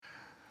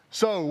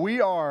So we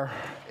are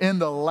in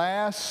the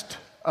last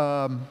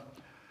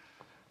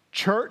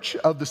church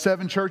of the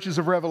 7 churches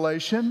of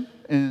Revelation,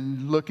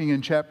 and looking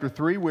in chapter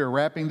 3. We're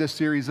wrapping this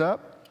series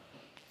up.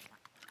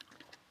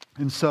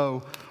 And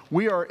so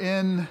we are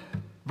in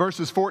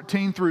verses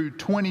 14 through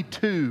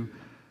 22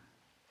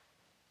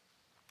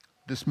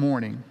 this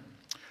morning.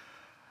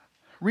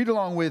 Read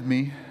along with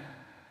me.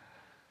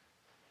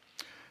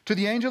 To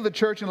the angel of the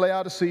church in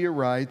Laodicea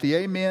write, the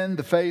Amen,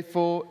 the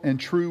faithful and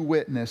true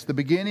witness, the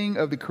beginning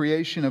of the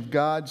creation of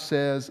God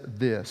says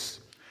this: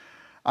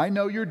 I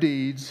know your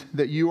deeds,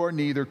 that you are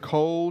neither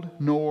cold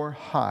nor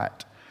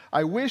hot.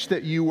 I wish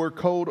that you were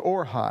cold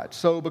or hot.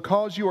 So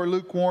because you are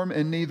lukewarm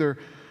and neither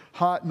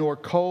hot nor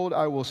cold,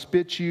 I will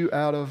spit you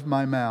out of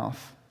my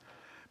mouth.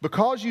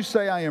 Because you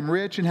say, I am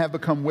rich and have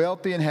become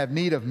wealthy and have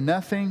need of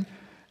nothing,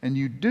 and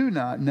you do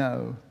not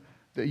know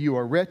that you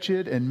are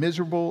wretched and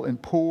miserable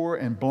and poor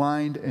and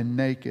blind and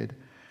naked.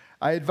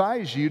 I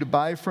advise you to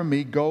buy from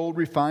me gold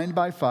refined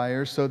by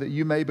fire, so that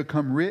you may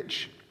become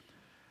rich,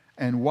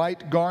 and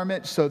white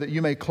garments, so that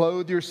you may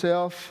clothe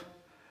yourself,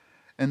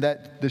 and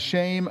that the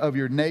shame of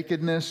your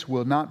nakedness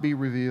will not be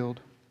revealed,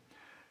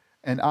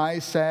 and eye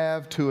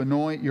salve to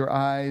anoint your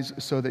eyes,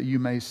 so that you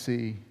may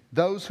see.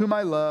 Those whom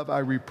I love I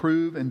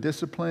reprove and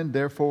discipline,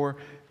 therefore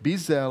be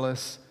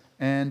zealous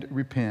and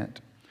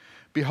repent.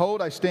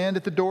 Behold, I stand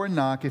at the door and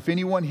knock. If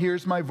anyone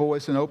hears my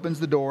voice and opens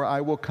the door,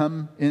 I will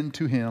come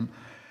into him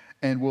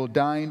and will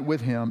dine with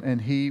him, and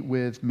he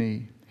with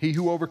me. He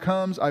who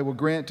overcomes, I will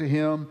grant to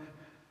him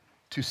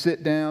to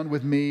sit down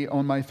with me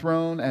on my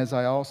throne, as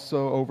I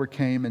also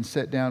overcame and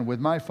sat down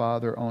with my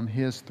Father on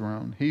his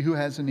throne. He who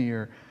has an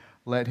ear,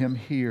 let him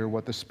hear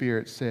what the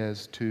Spirit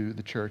says to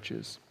the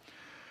churches.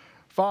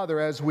 Father,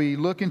 as we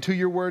look into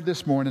your word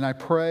this morning, I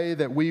pray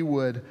that we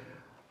would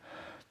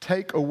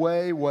take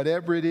away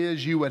whatever it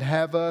is you would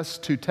have us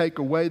to take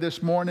away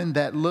this morning,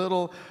 that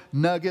little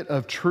nugget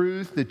of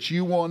truth that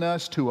you want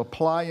us to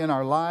apply in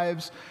our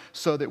lives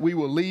so that we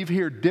will leave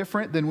here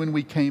different than when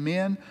we came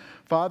in.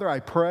 Father,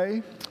 I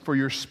pray for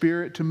your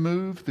Spirit to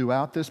move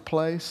throughout this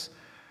place,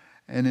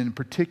 and in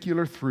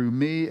particular through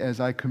me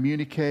as I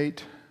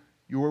communicate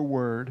your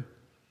word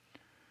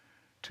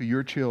to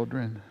your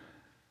children,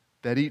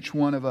 that each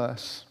one of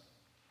us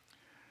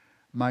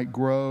might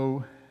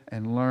grow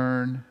and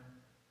learn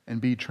and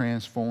be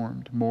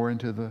transformed more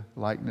into the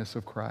likeness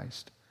of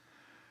Christ.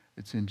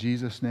 It's in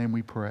Jesus' name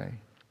we pray.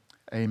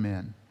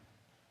 Amen.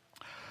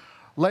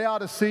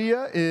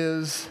 Laodicea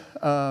is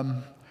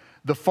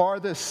the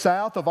farthest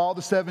south of all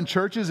the 7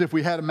 churches. If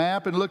we had a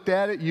map and looked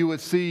at it, you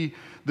would see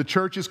the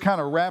churches kind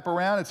of wrap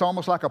around. It's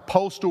almost like a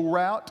postal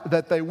route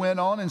that they went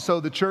on, and so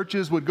the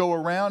churches would go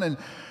around, and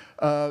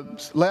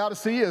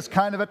Laodicea is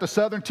kind of at the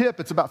southern tip.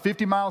 It's about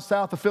 50 miles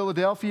south of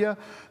Philadelphia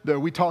that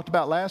we talked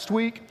about last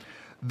week.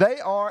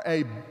 They are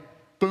a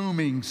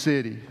booming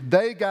city.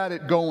 They got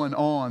it going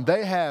on.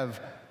 They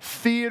have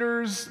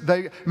theaters.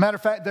 Matter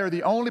of fact, they're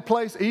the only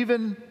place,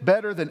 even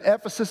better than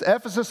Ephesus.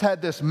 Ephesus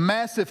had this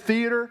massive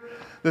theater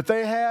that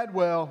they had.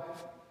 Well,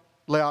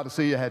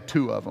 Laodicea had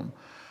 2 of them.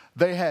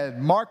 They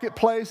had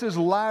marketplaces,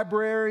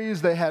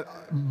 libraries, they had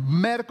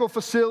medical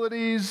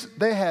facilities,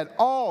 they had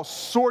all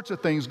sorts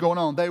of things going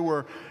on. They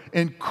were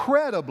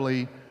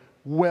incredibly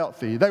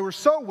wealthy. They were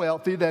so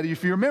wealthy that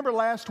if you remember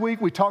last week,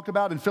 we talked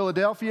about in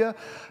Philadelphia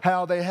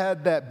how they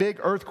had that big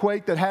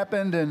earthquake that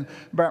happened in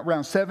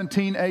around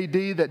 17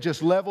 AD that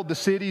just leveled the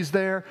cities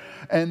there,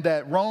 and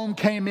that Rome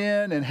came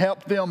in and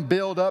helped them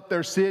build up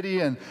their city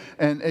and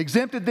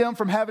exempted them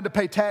from having to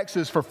pay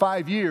taxes for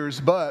 5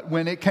 years. But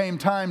when it came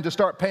time to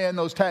start paying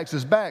those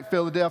taxes back,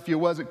 Philadelphia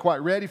wasn't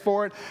quite ready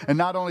for it. And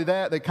not only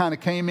that, they kind of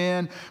came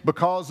in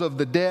because of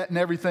the debt and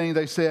everything.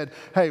 They said,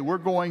 hey, we're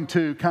going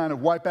to kind of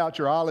wipe out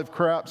your olive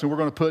crops, and we're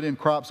going to put in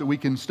crops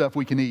that stuff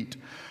we can eat.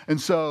 And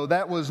so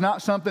that was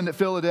not something that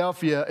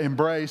Philadelphia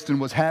embraced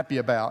and was happy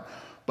about.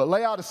 But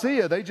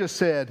Laodicea, they just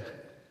said,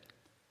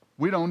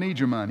 we don't need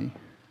your money.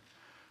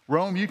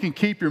 Rome, you can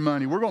keep your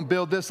money. We're going to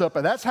build this up.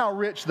 And that's how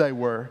rich they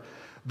were.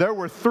 There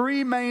were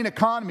 3 main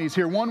economies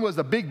here. One was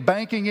the big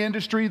banking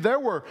industry. There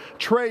were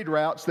trade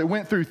routes that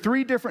went through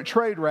 3 different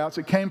trade routes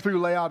that came through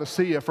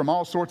Laodicea from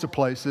all sorts of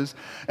places.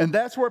 And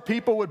that's where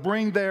people would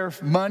bring their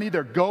money,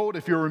 their gold.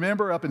 If you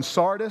remember, up in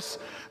Sardis,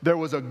 there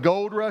was a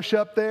gold rush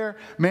up there.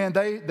 Man,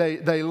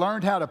 they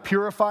learned how to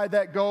purify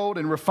that gold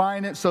and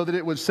refine it so that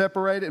it would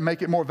separate it and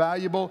make it more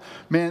valuable.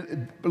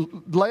 Man,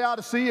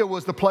 Laodicea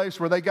was the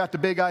place where they got the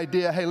big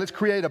idea, hey, let's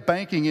create a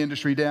banking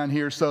industry down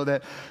here so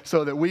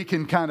that we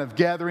can kind of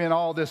gather in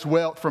all this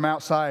wealth from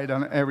outside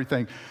and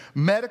everything.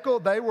 Medical,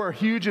 they were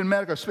huge in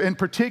medical. In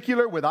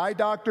particular, with eye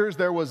doctors,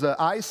 there was an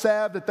eye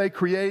salve that they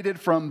created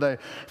from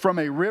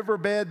a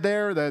riverbed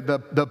there,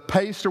 the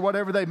paste or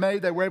whatever they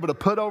made. They were able to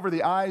put over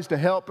the eyes to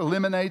help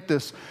eliminate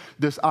this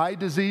eye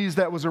disease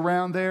that was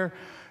around there.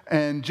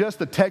 And just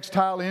the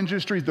textile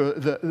industry,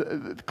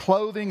 the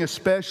clothing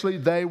especially,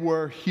 they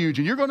were huge.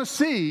 And you're going to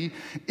see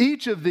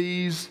each of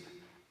these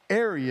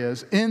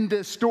areas in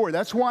this story.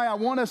 That's why I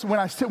want us, when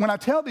I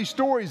tell these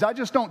stories, I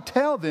just don't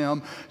tell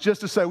them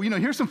just to say, well,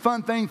 here's some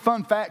fun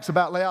facts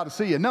about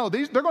Laodicea. No,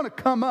 they're going to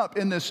come up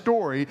in this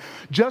story,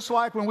 just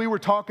like when we were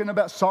talking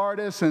about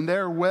Sardis and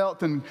their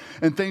wealth and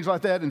things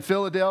like that, and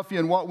Philadelphia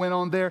and what went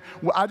on there.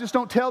 Well, I just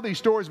don't tell these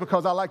stories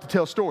because I like to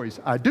tell stories.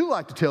 I do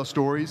like to tell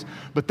stories,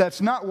 but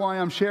that's not why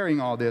I'm sharing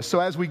all this. So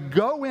as we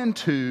go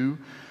into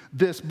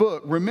this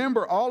book,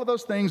 remember all of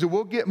those things, and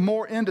we'll get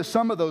more into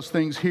some of those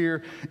things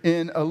here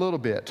in a little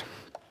bit.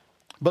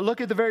 But look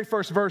at the very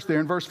first verse there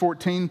in verse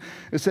 14.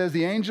 It says,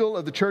 the angel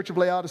of the Church of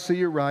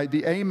Laodicea write,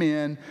 the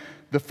Amen,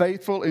 the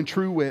faithful and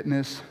true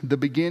witness, the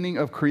beginning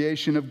of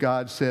creation of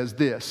God, says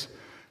this.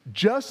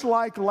 Just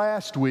like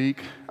last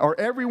week, or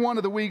every one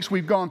of the weeks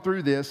we've gone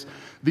through this,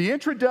 the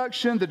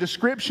introduction, the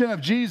description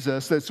of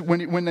Jesus, that's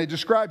when they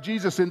describe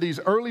Jesus in these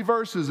early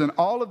verses in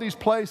all of these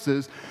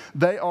places,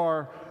 they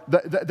are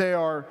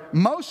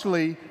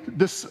mostly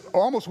this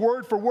almost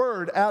word for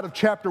word out of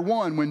chapter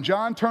 1. When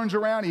John turns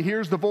around, he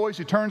hears the voice,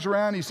 he turns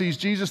around, he sees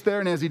Jesus there,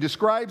 and as he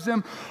describes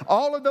him,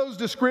 all of those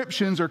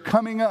descriptions are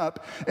coming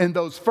up in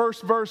those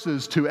first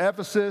verses to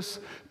Ephesus,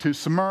 to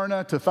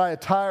Smyrna, to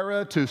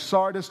Thyatira, to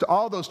Sardis, to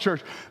all those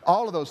churches,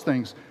 all of those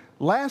things.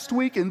 Last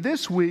week and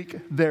this week,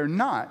 they're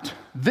not.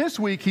 This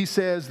week, he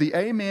says, the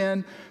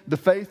Amen, the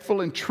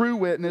faithful and true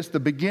witness, the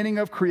beginning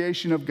of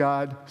creation of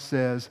God,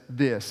 says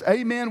this.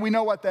 Amen, we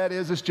know what that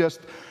is. It's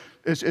just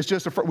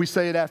we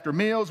say it after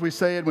meals. We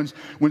say it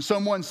when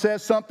someone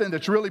says something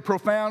that's really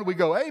profound. We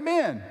go,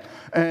 amen.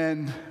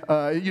 And,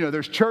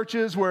 there's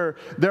churches where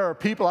there are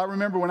people. I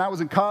remember when I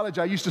was in college,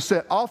 I used to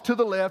sit off to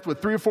the left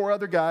with 3 or 4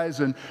 other guys,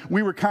 and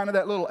we were kind of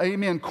that little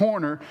amen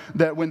corner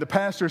that when the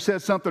pastor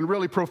said something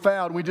really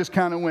profound, we just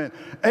kind of went,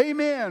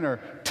 amen,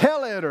 or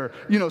tell it, or,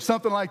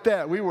 something like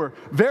that. We were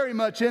very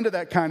much into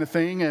that kind of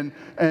thing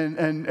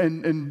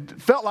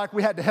and felt like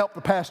we had to help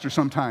the pastor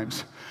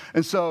sometimes.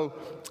 And so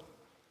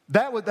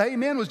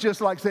amen was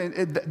just like saying,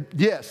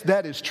 yes,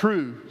 that is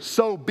true.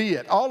 So be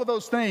it. All of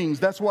those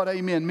things, that's what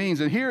amen means.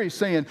 And here he's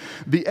saying,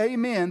 the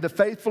Amen, the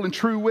faithful and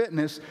true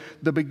witness,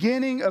 the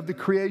beginning of the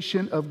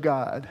creation of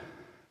God.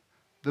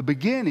 The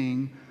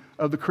beginning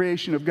of the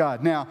creation of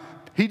God. Now,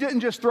 he didn't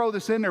just throw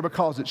this in there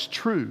because it's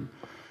true.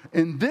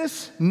 In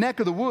this neck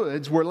of the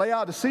woods where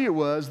Laodicea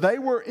was, they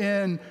were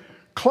in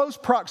close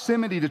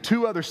proximity to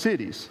 2 other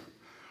cities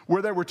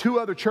where there were 2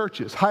 other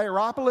churches,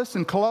 Hierapolis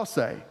and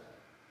Colossae.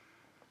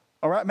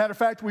 All right, matter of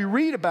fact, we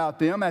read about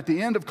them at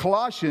the end of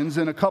Colossians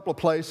in a couple of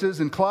places.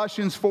 In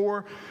Colossians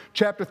 4,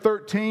 chapter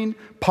 13,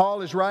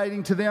 Paul is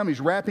writing to them.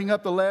 He's wrapping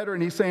up the letter,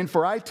 and he's saying,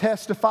 for I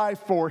testify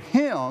for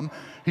him.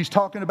 He's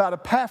talking about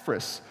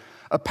Epaphras.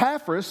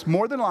 Epaphras,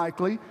 more than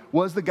likely,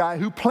 was the guy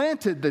who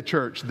planted the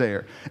church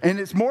there. And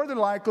it's more than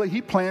likely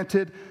he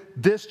planted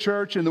this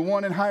church and the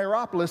one in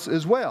Hierapolis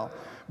as well.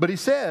 But he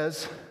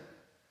says,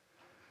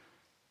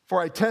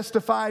 for I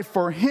testify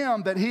for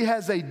him that he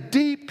has a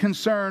deep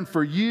concern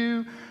for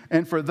you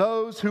and for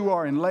those who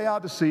are in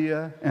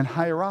Laodicea and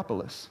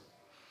Hierapolis.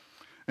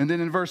 And then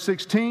in verse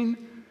 16,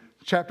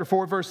 chapter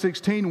 4, verse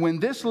 16, when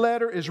this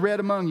letter is read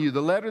among you,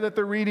 the letter that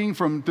they're reading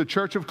from the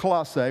Church of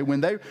Colossae,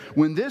 when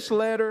this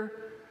letter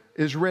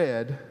is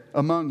read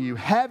among you,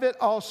 have it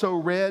also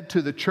read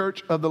to the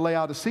Church of the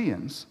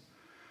Laodiceans.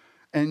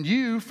 And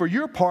you, for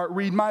your part,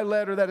 read my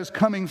letter that is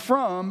coming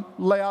from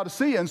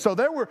Laodicea. And so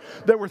there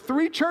were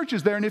 3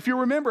 churches there. And if you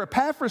remember,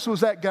 Epaphras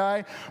was that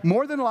guy.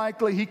 More than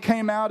likely, he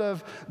came out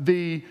of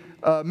the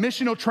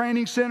missional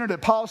training center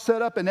that Paul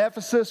set up in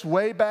Ephesus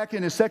way back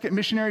in his second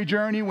missionary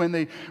journey when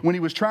he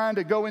was trying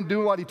to go and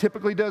do what he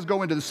typically does,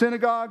 go into the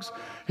synagogues.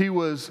 He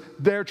was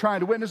there trying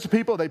to witness to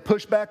people. They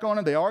pushed back on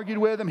him. They argued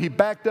with him. He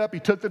backed up. He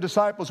took the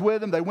disciples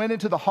with him. They went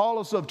into the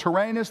halls of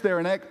Tyrannus there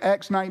in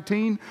Acts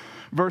 19.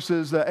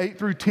 Verses 8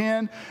 through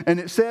 10, and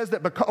it says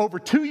that over a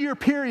 2-year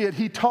period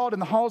he taught in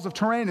the halls of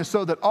Tyrannus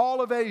so that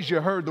all of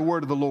Asia heard the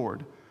word of the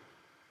Lord,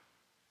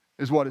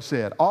 is what it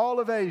said.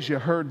 All of Asia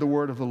heard the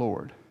word of the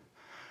Lord.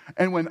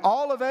 And when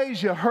all of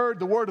Asia heard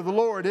the word of the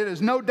Lord, it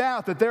is no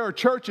doubt that there are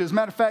churches,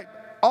 matter of fact,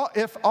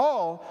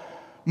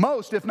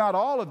 most, if not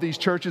all of these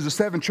churches, the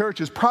 7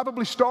 churches,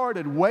 probably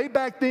started way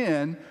back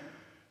then,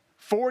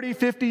 40,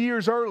 50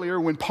 years earlier,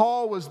 when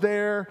Paul was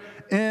there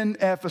in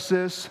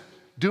Ephesus,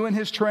 doing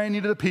his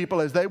training to the people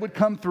as they would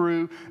come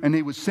through, and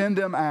he would send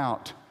them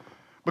out.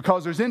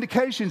 Because there's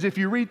indications, if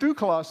you read through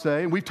Colossae,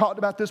 and we've talked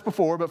about this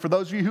before, but for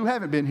those of you who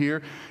haven't been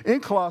here, in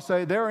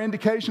Colossae, there are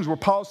indications where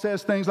Paul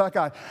says things like,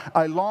 I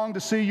long to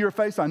see your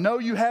face. I know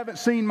you haven't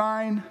seen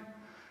mine.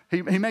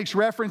 He makes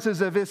references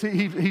of this.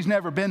 He's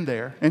never been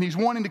there, and he's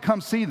wanting to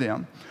come see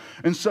them.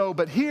 And so,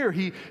 but here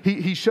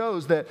he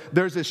shows that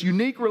there's this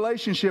unique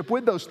relationship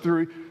with those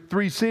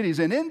three cities.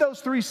 And in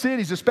those 3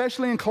 cities,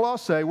 especially in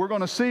Colossae, we're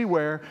going to see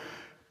where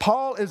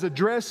Paul is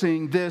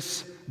addressing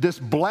this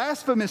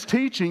blasphemous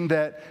teaching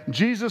that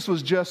Jesus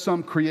was just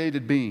some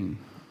created being.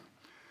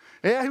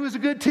 Yeah, he was a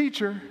good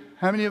teacher.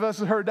 How many of us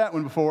have heard that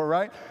one before,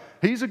 right?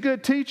 He's a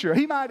good teacher.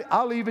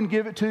 I'll even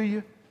give it to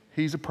you,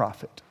 he's a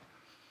prophet.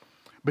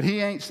 But he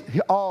ain't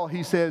all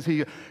he says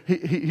who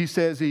he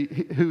says he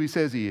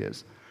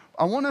is.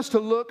 I want us to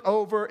look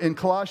over in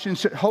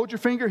Colossians. Hold your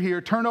finger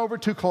here. Turn over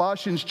to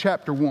Colossians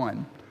chapter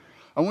 1.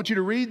 I want you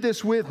to read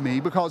this with me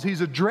because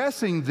he's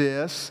addressing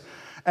this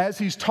as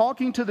he's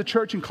talking to the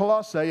church in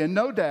Colossae. And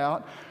no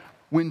doubt,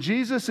 when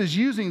Jesus is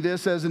using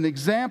this as an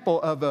example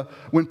of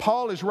when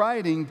Paul is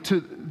writing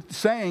to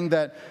saying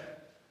that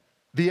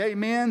the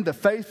Amen, the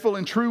faithful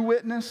and true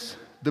witness,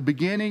 the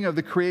beginning of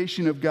the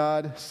creation of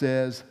God,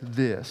 says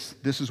this.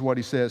 This is what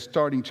he says,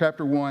 starting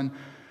chapter 1,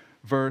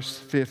 verse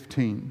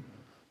 15.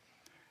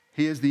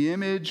 He is the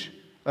image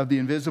of the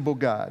invisible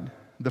God,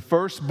 the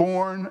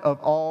firstborn of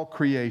all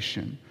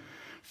creation.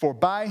 For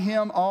by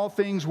him all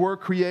things were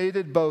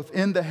created, both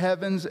in the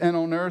heavens and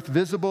on earth,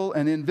 visible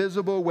and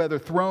invisible, whether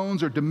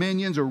thrones or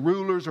dominions or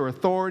rulers or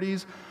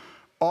authorities.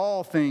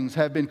 All things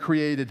have been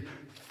created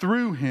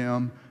through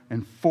him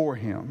and for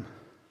him.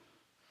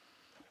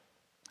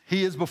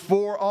 He is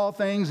before all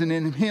things, and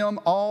in him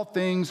all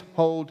things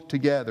hold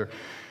together.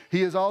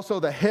 He is also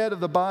the head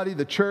of the body,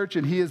 the church,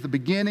 and he is the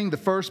beginning, the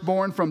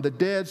firstborn from the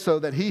dead, so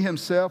that he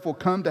himself will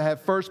come to have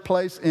first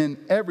place in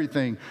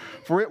everything.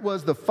 For it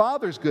was the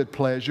Father's good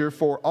pleasure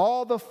for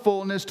all the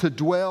fullness to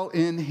dwell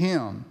in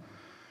him,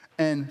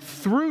 and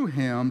through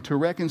him to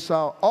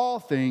reconcile all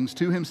things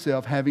to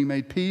himself, having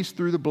made peace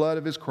through the blood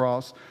of his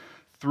cross.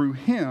 Through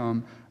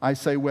him, I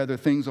say, whether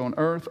things on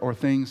earth or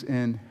things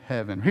in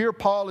heaven. Here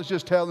Paul is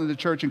just telling the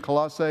church in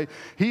Colossae,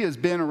 he has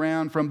been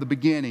around from the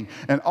beginning.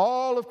 And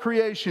all of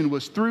creation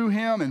was through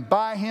him and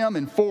by him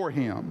and for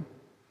him.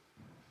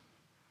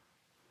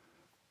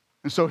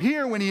 And so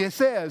here when he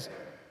says,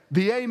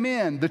 the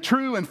Amen, the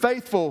true and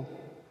faithful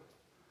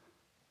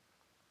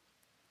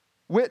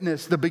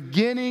witness, the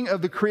beginning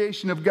of the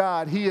creation of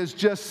God, he is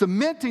just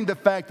cementing the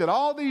fact that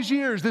all these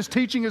years this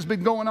teaching has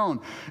been going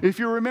on. If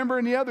you remember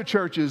in the other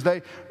churches,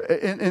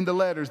 in the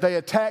letters, they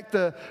attacked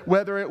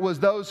whether it was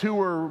those who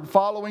were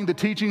following the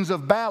teachings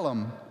of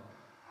Balaam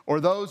or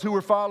those who were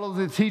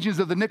following the teachings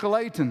of the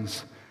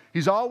Nicolaitans.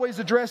 He's always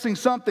addressing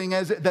something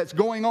that's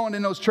going on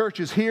in those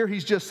churches. Here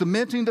he's just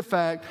cementing the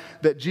fact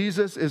that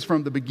Jesus is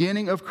from the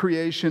beginning of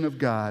creation of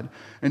God.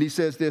 And he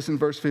says this in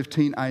verse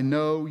 15, I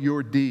know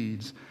your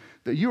deeds,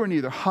 that you are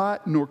neither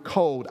hot nor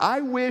cold.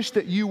 I wish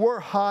that you were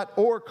hot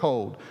or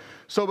cold.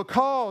 So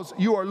because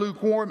you are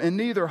lukewarm and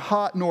neither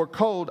hot nor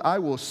cold, I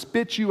will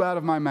spit you out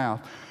of my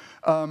mouth.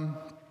 Out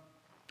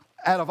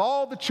of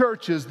all the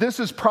churches, this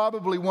is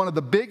probably one of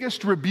the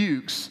biggest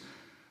rebukes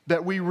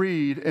that we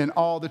read in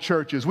all the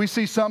churches. We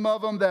see some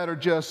of them that are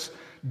just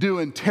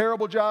doing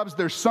terrible jobs.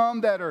 There's some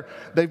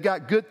they've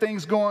got good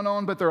things going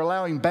on, but they're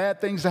allowing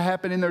bad things to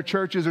happen in their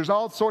churches. There's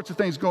all sorts of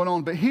things going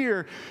on. But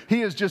here,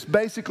 he is just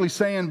basically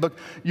saying,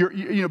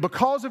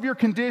 because of your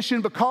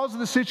condition, because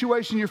of the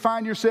situation you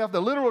find yourself, the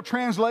literal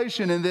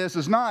translation in this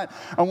is not,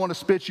 I want to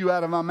spit you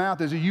out of my mouth,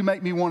 is you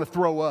make me want to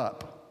throw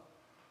up.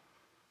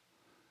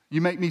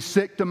 You make me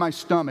sick to my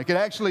stomach. It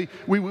actually,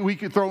 we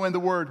could throw in the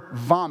word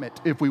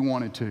vomit if we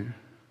wanted to.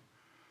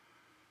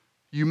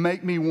 You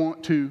make me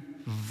want to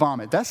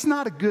vomit. That's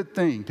not a good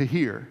thing to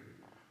hear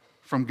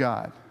from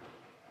God.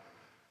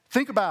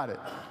 Think about it.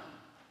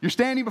 You're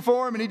standing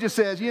before him and he just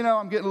says,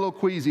 I'm getting a little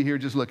queasy here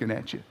just looking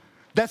at you.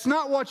 That's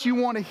not what you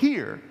want to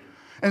hear.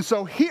 And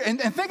so here, and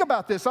think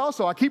about this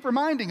also. I keep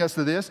reminding us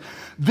of this.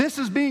 This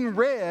is being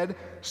read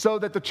so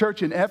that the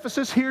church in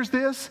Ephesus hears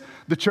this.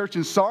 The church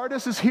in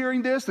Sardis is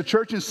hearing this. The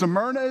church in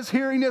Smyrna is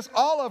hearing this.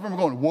 All of them are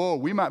going, whoa,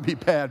 we might be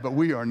bad, but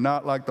we are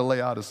not like the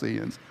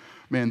Laodiceans.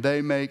 Man,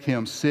 they make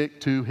him sick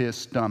to his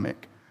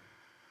stomach.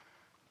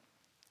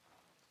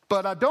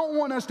 But I don't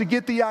want us to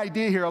get the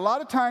idea here. A lot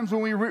of times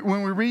when we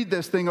read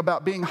this thing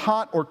about being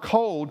hot or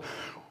cold,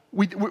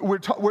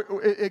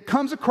 it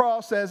comes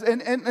across as,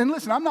 and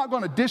listen, I'm not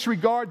going to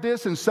disregard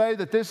this and say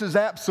that this is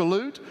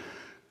absolute.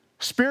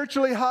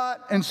 Spiritually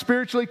hot and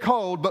spiritually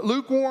cold, but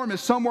lukewarm is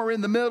somewhere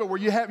in the middle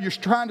where you're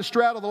trying to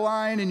straddle the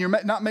line and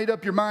you're not made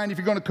up your mind if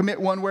you're going to commit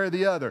one way or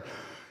the other.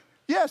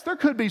 Yes, there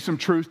could be some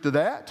truth to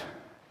that.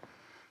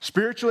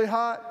 Spiritually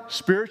hot,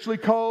 spiritually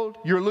cold,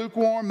 you're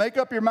lukewarm. Make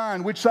up your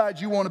mind which side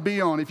you want to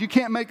be on. If you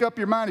can't make up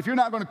your mind, if you're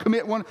not going to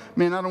commit one,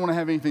 man, I don't want to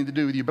have anything to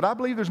do with you. But I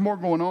believe there's more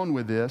going on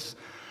with this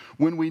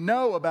when we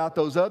know about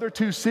those other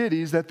two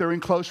cities that they're in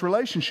close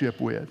relationship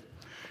with.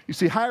 You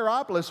see,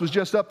 Hierapolis was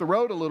just up the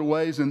road a little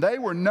ways, and they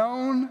were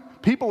known.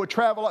 People would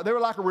travel. They were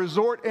like a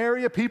resort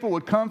area. People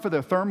would come for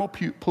their thermal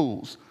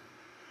pools.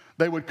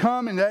 They would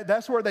come, and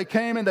that's where they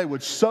came, and they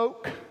would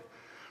soak.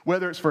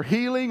 Whether it's for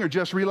healing or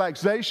just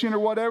relaxation or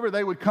whatever,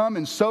 they would come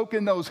and soak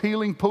in those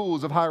healing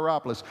pools of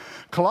Hierapolis.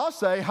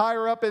 Colossae,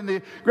 higher up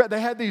they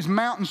had these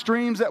mountain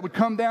streams that would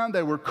come down.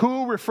 They were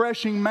cool,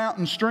 refreshing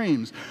mountain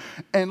streams.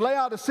 And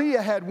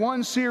Laodicea had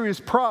one serious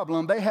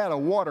problem. They had a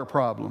water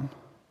problem.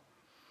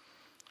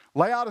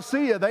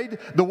 Laodicea,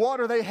 the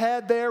water they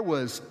had there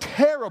was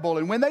terrible.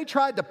 And when they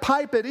tried to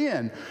pipe it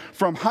in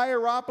from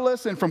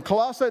Hierapolis and from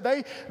Colossae,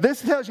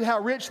 this tells you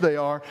how rich they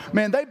are.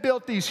 Man, they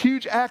built these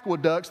huge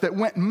aqueducts that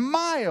went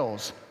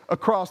miles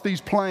across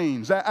these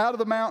plains, out of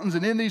the mountains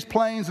and in these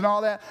plains and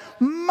all that.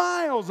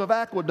 Miles of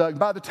aqueduct.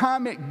 By the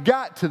time it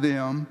got to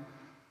them,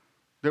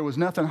 there was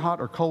nothing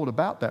hot or cold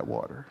about that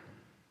water.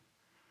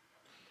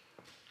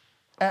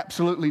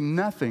 absolutely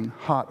nothing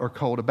hot or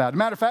cold about it.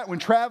 Matter of fact, when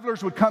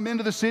travelers would come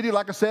into the city,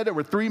 like I said, there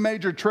were 3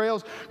 major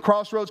trails,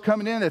 crossroads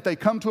coming in. If they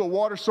come to a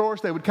water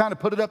source, they would kind of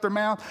put it up their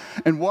mouth.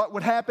 And what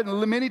would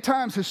happen, many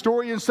times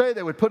historians say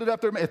they would put it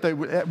up their mouth. If they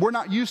were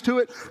not used to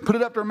it, put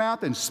it up their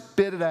mouth and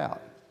spit it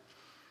out.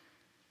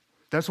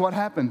 That's what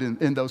happened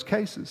in those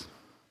cases.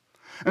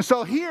 And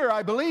so here,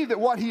 I believe that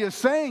what he is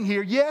saying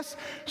here, yes,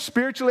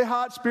 spiritually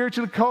hot,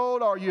 spiritually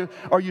cold. Are you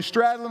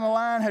straddling the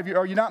line?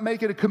 Are you not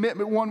making a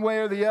commitment one way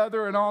or the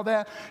other and all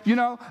that? You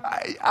know,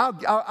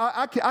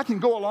 I can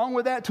go along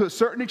with that to a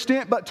certain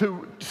extent, but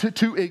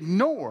to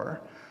ignore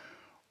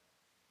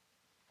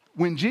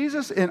when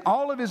Jesus, in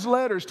all of his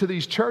letters to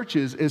these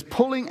churches, is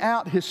pulling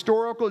out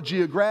historical,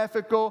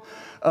 geographical,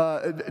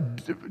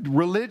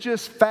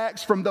 religious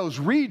facts from those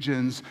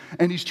regions,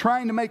 and he's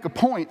trying to make a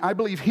point. I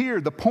believe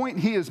here the point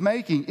he is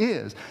making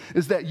is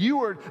that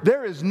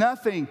there is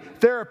nothing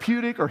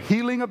therapeutic or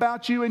healing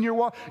about you in your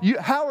walk.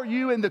 How are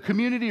you in the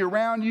community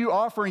around you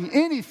offering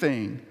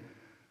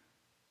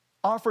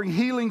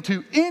healing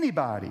to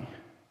anybody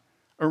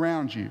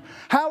around you?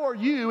 How are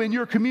you in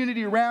your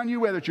community around you,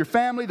 whether it's your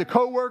family, the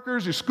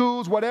co-workers, your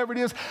schools, whatever it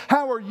is,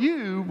 how are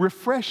you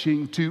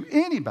refreshing to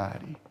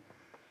anybody?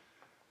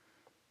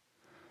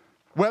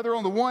 Whether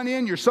on the one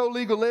end you're so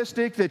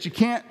legalistic that you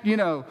can't,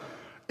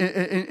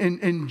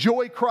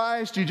 enjoy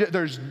Christ.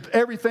 There's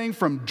everything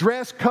from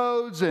dress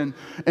codes and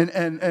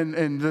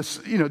this,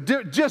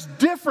 just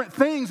different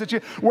things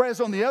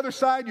whereas on the other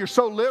side, you're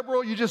so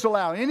liberal, you just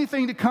allow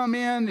anything to come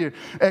in. You're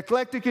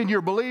eclectic in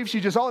your beliefs. You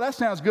just, that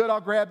sounds good,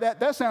 I'll grab that.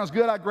 That sounds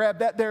good, I grab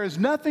that. There is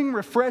nothing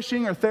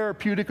refreshing or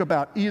therapeutic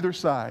about either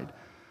side.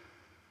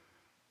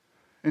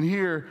 And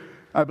here,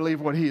 I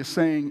believe what he is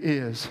saying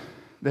is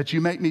that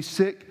you make me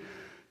sick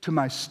to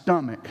my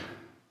stomach,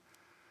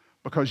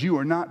 because you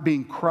are not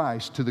being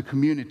Christ to the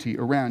community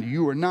around you.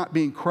 You are not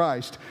being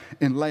Christ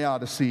in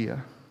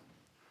Laodicea.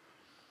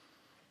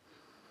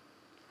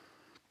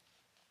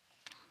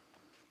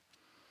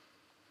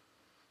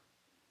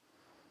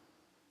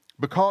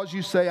 Because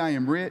you say I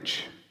am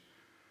rich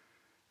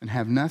and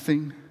have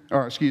nothing,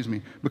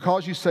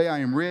 because you say I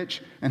am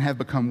rich and have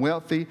become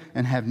wealthy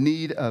and have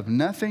need of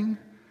nothing,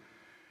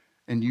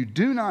 and you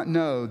do not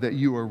know that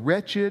you are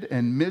wretched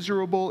and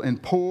miserable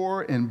and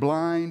poor and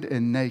blind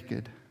and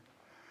naked.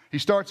 He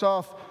starts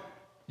off,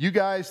 you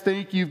guys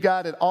think you've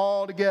got it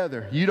all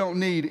together. You don't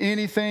need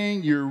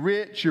anything. You're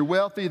rich. You're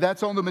wealthy.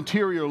 That's on the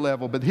material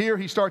level. But here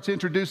he starts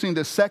introducing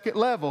the second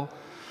level.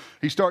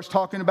 He starts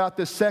talking about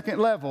this second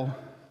level.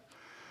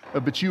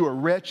 But you are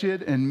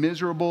wretched and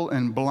miserable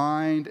and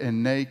blind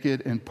and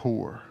naked and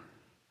poor.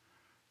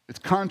 It's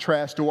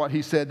contrast to what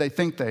he said they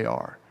think they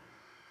are.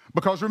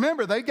 Because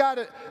remember, they got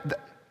it.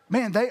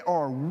 Man, they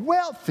are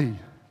wealthy.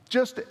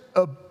 Just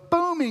a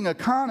booming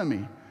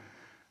economy.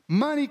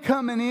 Money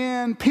coming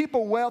in,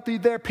 people wealthy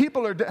there,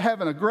 people are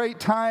having a great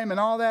time and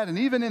all that, and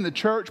even in the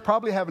church,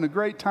 probably having a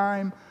great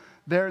time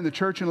there in the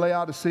church in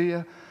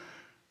Laodicea.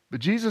 But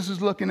Jesus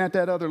is looking at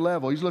that other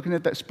level. He's looking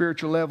at that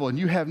spiritual level, and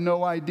you have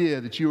no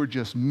idea that you are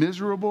just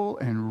miserable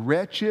and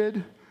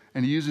wretched.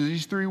 And he uses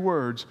these 3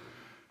 words.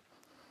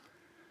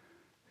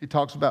 He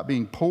talks about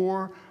being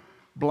poor,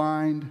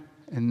 blind,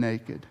 and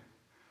naked.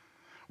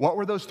 What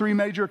were those 3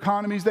 major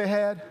economies they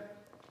had?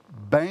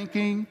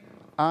 Banking,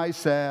 eye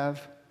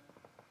salve,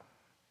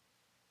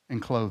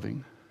 and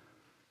clothing.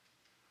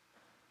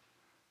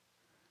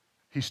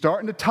 He's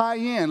starting to tie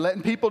in,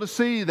 letting people to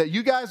see that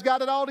you guys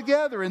got it all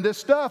together in this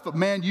stuff, but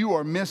man, you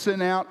are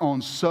missing out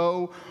on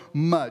so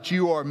much.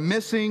 You are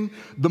missing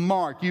the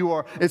mark.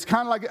 It's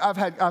kind of like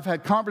I've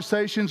had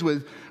conversations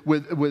with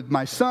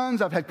my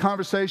sons. I've had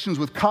conversations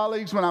with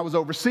colleagues when I was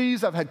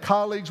overseas. I've had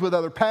colleagues with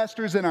other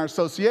pastors in our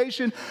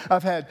association.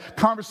 I've had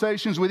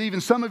conversations with even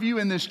some of you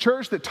in this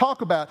church that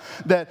talk about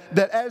that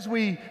as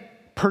we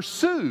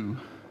pursue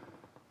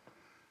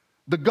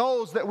the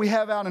goals that we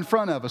have out in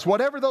front of us,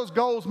 whatever those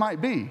goals might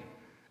be.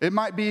 It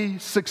might be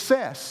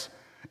success.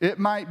 It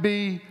might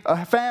be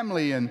a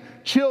family and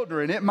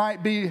children. It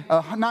might be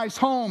a nice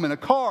home and a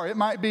car. It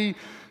might be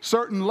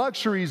certain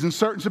luxuries and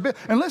certain...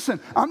 And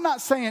listen, I'm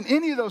not saying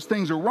any of those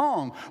things are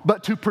wrong,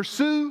 but to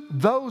pursue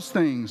those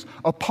things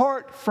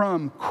apart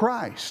from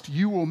Christ,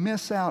 you will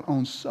miss out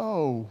on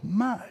so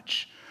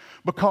much.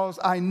 Because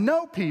I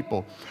know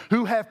people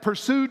who have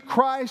pursued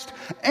Christ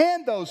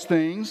and those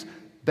things,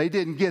 they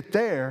didn't get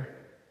there,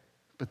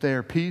 but they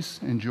are peace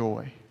and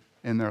joy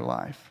in their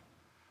life.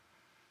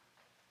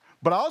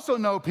 But I also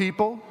know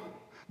people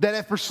that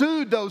have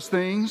pursued those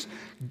things,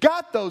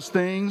 got those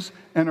things,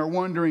 and are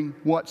wondering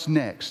what's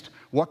next.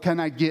 What can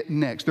I get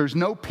next? There's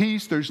no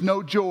peace, there's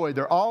no joy.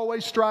 They're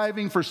always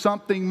striving for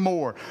something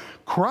more.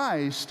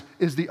 Christ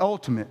is the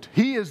ultimate.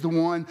 He is the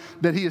one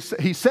that he's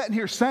sitting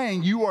here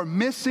saying, you are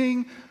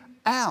missing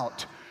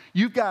out.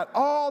 You've got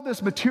all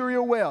this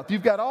material wealth.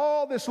 You've got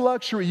all this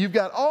luxury. You've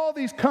got all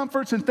these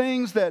comforts and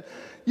things that,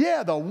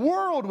 the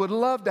world would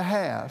love to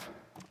have.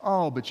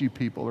 Oh, but you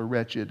people are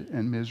wretched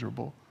and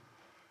miserable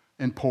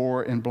and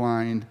poor and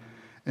blind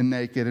and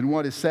naked. And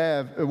what is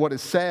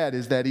sad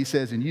is that he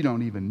says, and you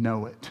don't even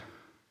know it.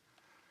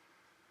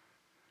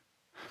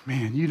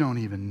 Man, you don't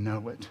even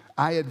know it.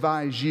 I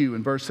advise you,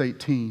 in verse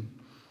 18,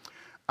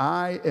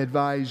 I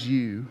advise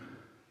you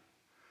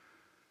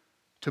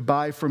to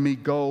buy from me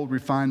gold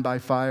refined by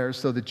fire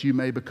so that you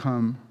may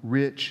become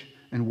rich,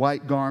 and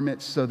white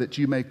garments so that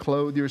you may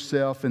clothe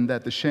yourself, and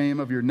that the shame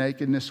of your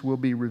nakedness will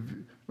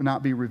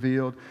not be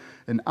revealed,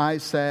 and eye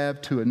salve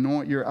to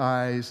anoint your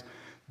eyes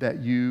that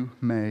you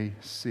may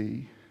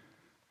see.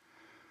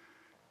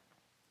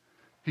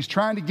 He's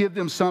trying to give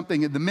them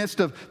something in the midst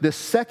of this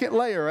second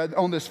layer.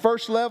 On this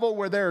first level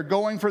where they're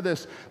going for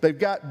this, they've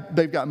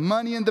got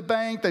money in the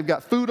bank, they've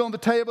got food on the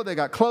table, they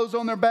got clothes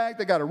on their back,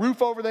 they got a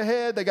roof over their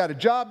head, they got a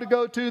job to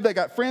go to, they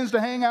got friends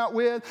to hang out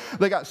with,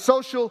 they got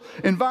social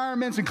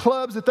environments and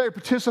clubs that they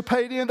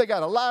participate in, they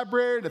got a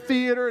library and a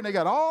theater, and they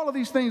got all of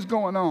these things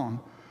going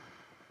on.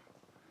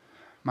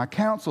 My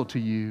counsel to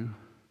you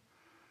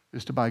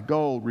is to buy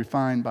gold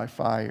refined by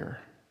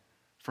fire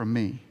from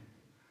me.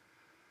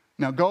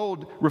 Now,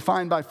 gold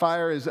refined by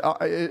fire is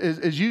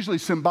usually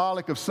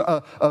symbolic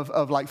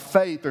of like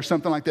faith or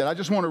something like that. I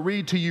just want to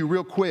read to you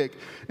real quick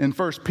in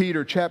 1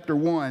 Peter chapter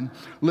 1.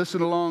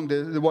 Listen along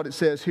to what it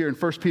says here in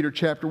 1 Peter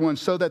chapter 1.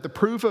 So that the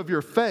proof of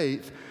your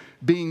faith,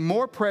 being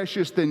more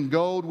precious than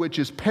gold which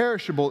is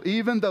perishable,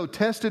 even though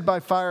tested by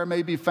fire,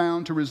 may be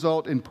found to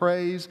result in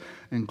praise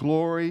and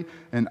glory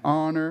and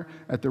honor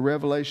at the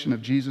revelation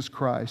of Jesus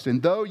Christ.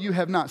 And though you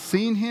have not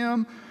seen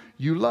him,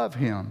 you love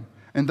him.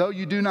 And though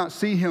you do not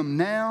see him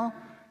now,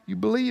 you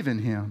believe in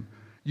him.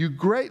 You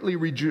greatly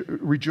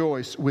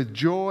rejoice with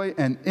joy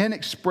and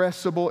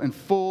inexpressible and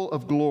full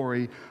of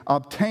glory,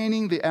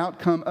 obtaining the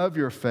outcome of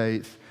your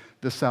faith,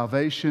 the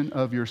salvation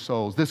of your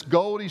souls. This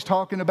gold he's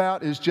talking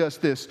about is just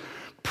this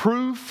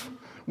proof.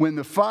 When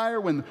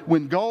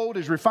gold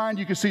is refined,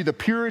 you can see the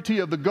purity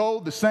of the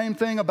gold. The same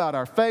thing about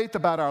our faith,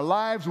 about our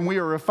lives. When we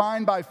are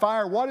refined by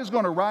fire, what is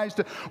going to rise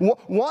to,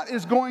 what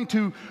is going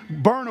to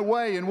burn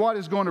away and what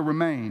is going to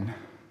remain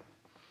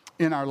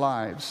in our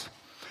lives?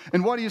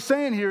 And what he's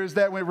saying here is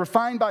that when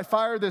refined by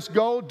fire, this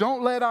gold,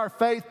 don't let our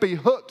faith be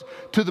hooked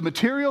to the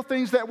material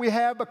things that we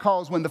have,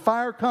 because when the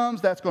fire comes,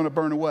 that's going to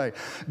burn away.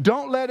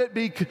 Don't let it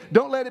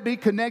be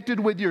connected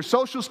with your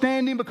social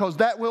standing, because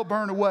that will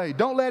burn away.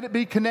 Don't let it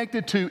be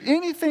connected to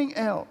anything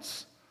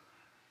else.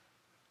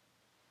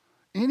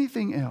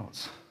 Anything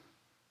else.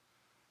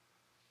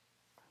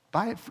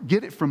 Buy it,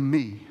 get it from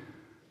me,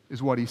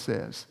 is what he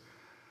says.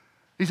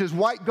 He says,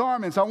 white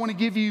garments. I want to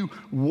give you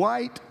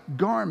white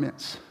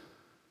garments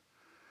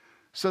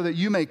so that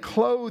you may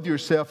clothe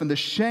yourself, and the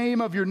shame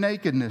of your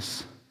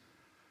nakedness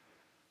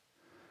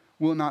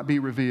will not be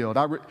revealed.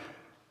 A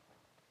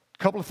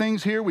couple of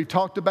things here we've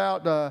talked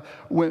about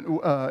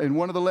in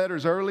one of the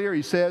letters earlier.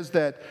 He says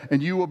that,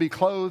 and you will be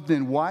clothed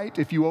in white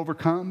if you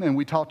overcome. And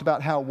we talked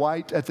about how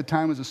white at the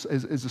time is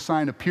a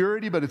sign of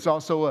purity, but it's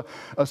also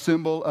a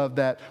symbol of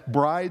that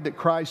bride that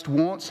Christ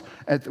wants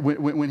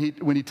when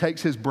he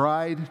takes his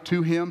bride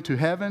to him, to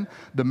heaven,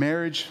 the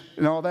marriage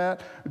and all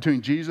that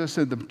between Jesus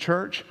and the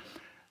church.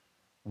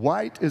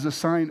 White is a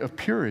sign of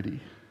purity.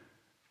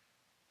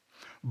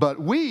 But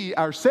we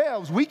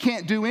ourselves, we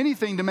can't do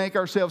anything to make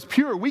ourselves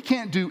pure. We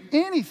can't do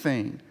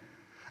anything.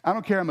 I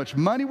don't care how much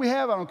money we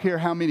have. I don't care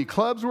how many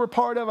clubs we're a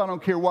part of. I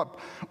don't care what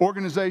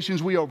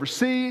organizations we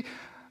oversee.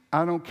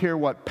 I don't care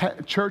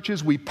what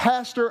churches we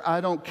pastor. I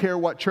don't care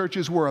what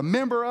churches we're a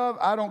member of.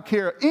 I don't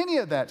care any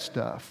of that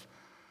stuff.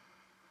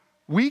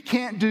 We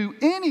can't do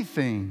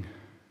anything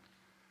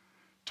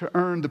to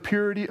earn the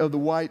purity of the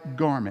white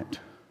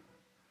garment.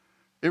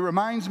 It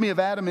reminds me of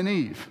Adam and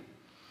Eve.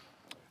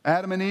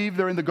 Adam and Eve,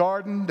 they're in the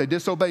garden. They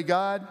disobey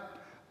God.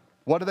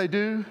 What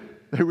do?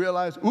 They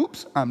realize,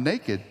 oops, I'm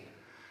naked.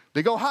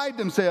 They go hide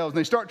themselves, and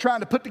they start trying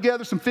to put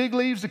together some fig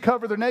leaves to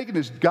cover their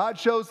nakedness. God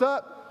shows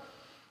up.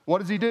 What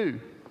does he do?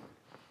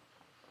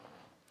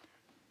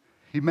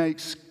 He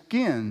makes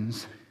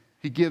skins.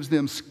 He gives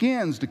them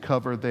skins to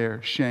cover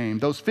their shame.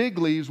 Those fig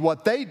leaves,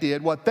 what they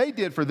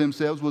did for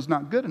themselves was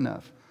not good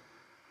enough.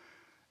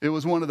 It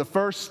was one of the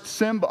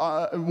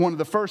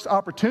first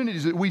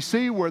opportunities that we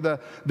see where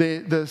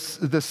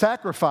the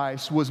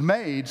sacrifice was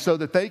made so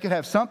that they could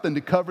have something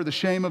to cover the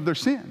shame of their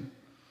sin.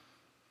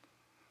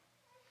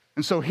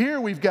 And so here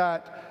we've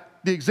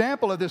got the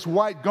example of this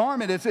white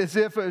garment. It's as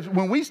if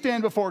when we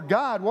stand before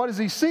God, what does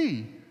he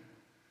see?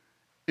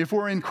 If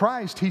we're in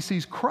Christ, he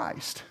sees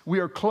Christ. We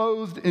are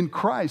clothed in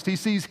Christ. He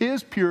sees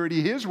his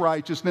purity, his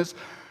righteousness.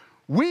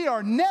 We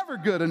are never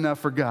good enough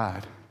for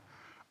God.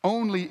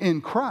 Only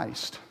in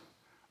Christ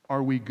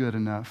are we good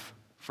enough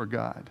for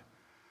God.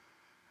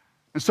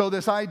 And so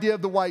this idea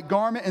of the white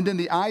garment, and then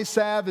the eye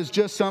salve is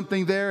just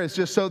something there. It's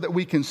just so that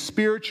we can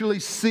spiritually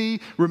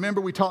see.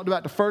 Remember, we talked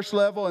about the first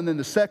level and then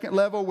the second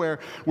level where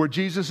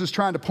Jesus is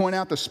trying to point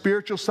out the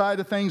spiritual side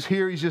of things.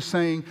 Here he's just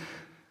saying,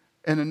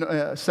 and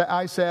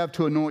eye salve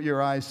to anoint your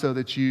eyes so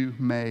that you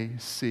may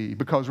see.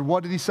 Because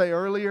what did he say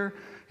earlier?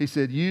 He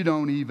said, you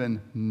don't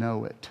even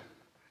know it.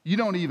 You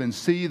don't even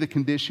see the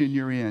condition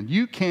you're in.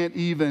 You can't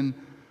even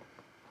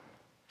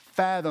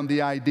fathom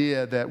the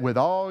idea that with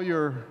all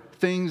your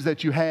things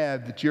that you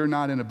have, that you're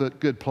not in a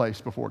good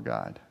place before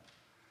God.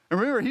 And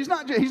remember, he's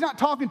not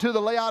talking to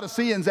the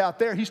Laodiceans out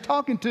there. He's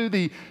talking to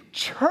the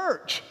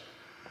church.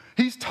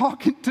 He's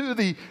talking to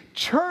the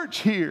church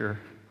here.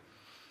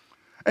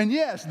 And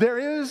yes, there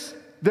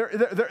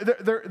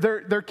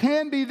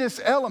can be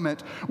this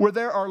element where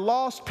there are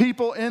lost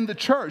people in the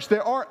church.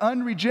 There are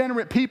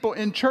unregenerate people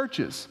in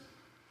churches.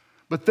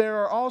 But there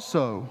are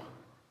also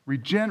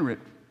regenerate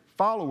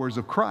followers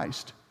of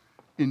Christ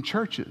in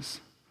churches.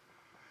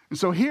 And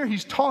so here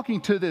he's talking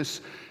to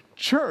this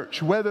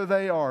church, whether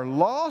they are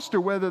lost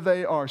or whether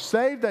they are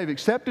saved, they've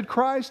accepted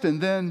Christ, and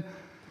then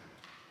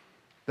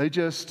they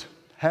just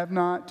have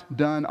not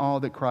done all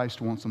that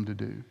Christ wants them to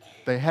do.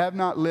 They have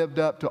not lived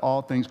up to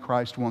all things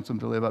Christ wants them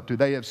to live up to.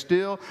 They have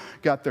still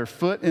got their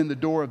foot in the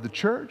door of the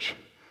church,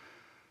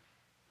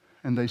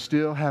 and they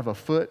still have a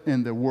foot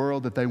in the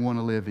world that they want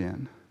to live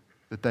in,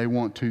 that they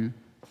want to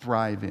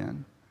thrive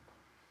in.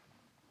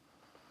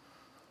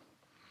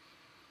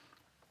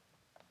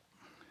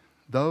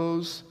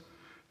 Those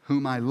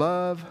whom I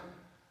love,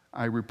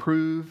 I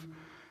reprove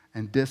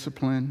and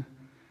discipline.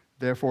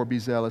 Therefore be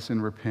zealous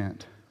and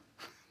repent.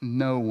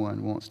 No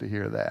one wants to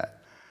hear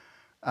that.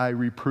 I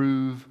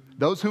reprove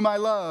those whom I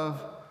love.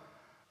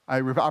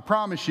 I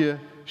promise you,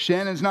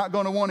 Shannon's not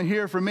going to want to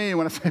hear from me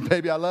when I say,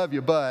 baby, I love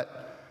you,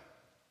 but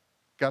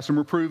got some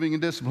reproving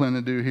and discipline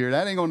to do here.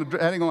 That ain't going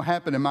to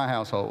happen in my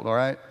household, all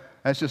right?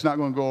 That's just not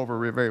going to go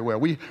over very well.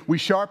 We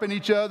sharpen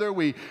each other.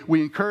 We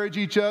encourage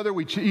each other.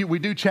 We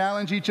do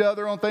challenge each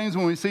other on things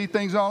when we see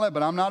things and all that.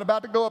 But I'm not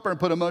about to go up there and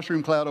put a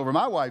mushroom cloud over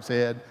my wife's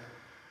head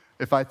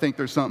if I think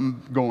there's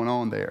something going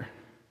on there.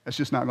 That's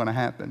just not going to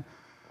happen.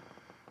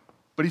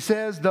 But he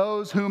says,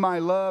 those whom I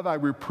love, I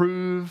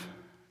reprove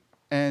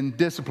and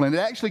discipline. It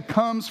actually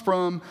comes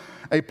from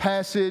a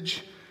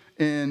passage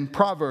in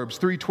Proverbs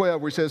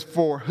 3:12 where he says,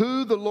 for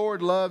who the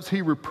Lord loves,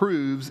 he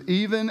reproves,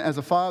 even as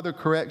a father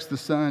corrects the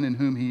son in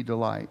whom he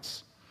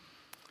delights.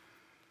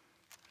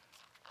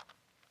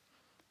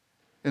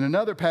 In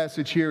another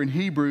passage here in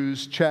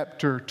Hebrews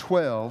chapter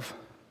 12,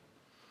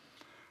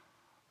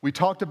 we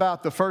talked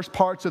about the first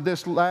parts of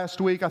this last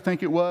week, I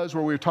think it was,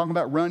 where we were talking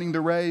about running the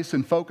race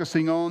and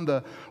focusing on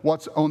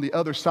what's on the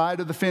other side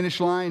of the finish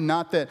line.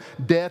 Not that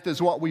death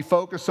is what we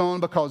focus on,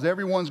 because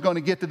everyone's going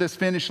to get to this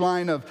finish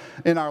line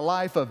in our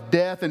life of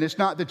death, and it's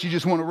not that you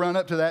just want to run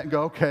up to that and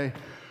go, okay,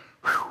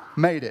 whew,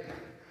 made it.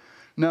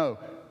 No,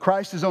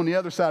 Christ is on the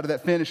other side of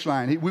that finish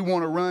line. We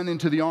want to run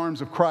into the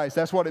arms of Christ.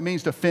 That's what it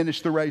means to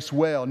finish the race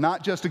well,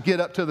 not just to get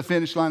up to the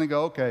finish line and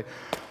go, okay,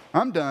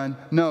 I'm done.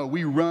 No,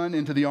 we run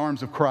into the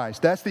arms of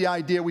Christ. That's the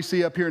idea we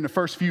see up here in the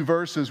first few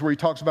verses where he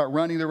talks about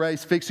running the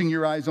race, fixing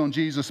your eyes on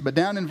Jesus. But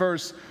down in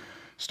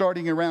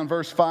starting around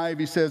verse 5,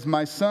 he says,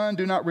 my son,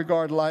 do not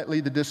regard lightly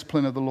the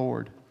discipline of the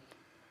Lord,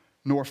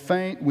 nor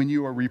faint when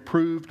you are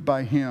reproved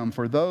by him.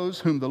 For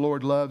those whom the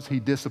Lord loves, he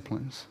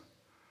disciplines.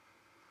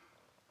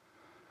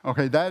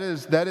 Okay, that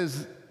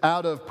is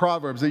out of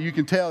Proverbs that you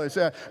can tell.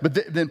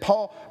 But then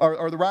Paul,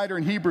 or the writer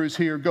in Hebrews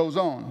here goes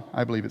on.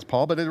 I believe it's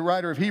Paul, but the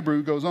writer of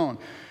Hebrew goes on.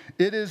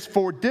 It is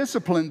for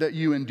discipline that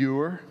you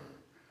endure.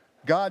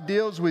 God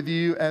deals with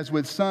you as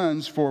with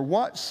sons. For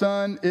what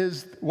son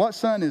is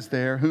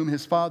there whom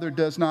his father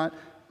does not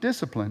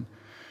discipline?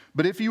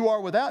 But if you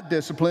are without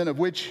discipline, of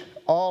which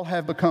all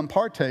have become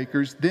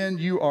partakers, then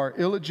you are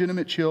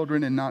illegitimate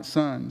children and not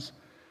sons.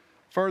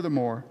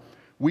 Furthermore,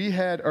 we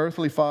had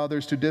earthly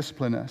fathers to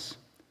discipline us,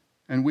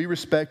 and we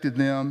respected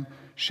them.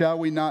 Shall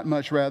we not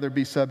much rather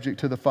be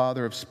subject to the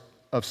Father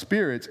of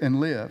spirits and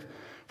live?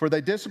 For they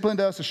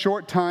disciplined us a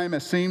short time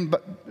as seemed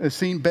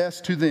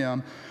best to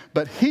them,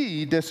 but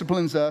he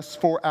disciplines us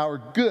for our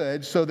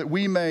good so that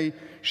we may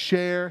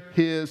share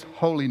his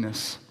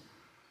holiness.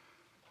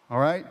 All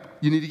right?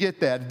 You need to get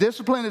that.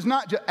 Discipline is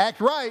not just act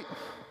right,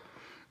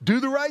 do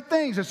the right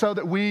things, and so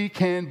that we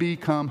can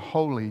become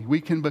holy.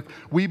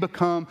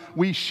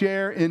 We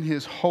share in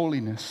his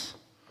holiness.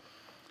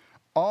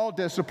 All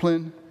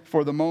discipline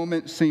for the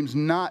moment seems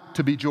not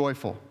to be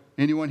joyful.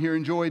 Anyone here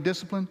enjoy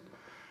discipline?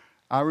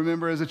 I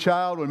remember as a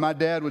child when my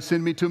dad would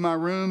send me to my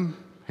room.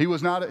 He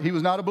was not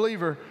a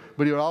believer,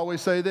 but he would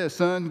always say this,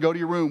 son, go to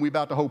your room. We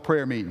about to hold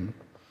prayer meeting.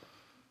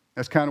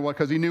 That's kind of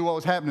because he knew what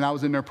was happening. I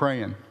was in there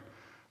praying.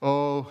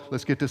 Oh,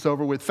 let's get this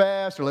over with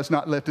fast, or let's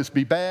not let this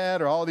be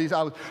bad, or all these.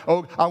 I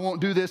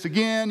won't do this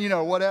again,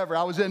 whatever.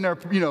 I was in there,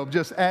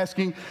 just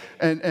asking,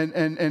 and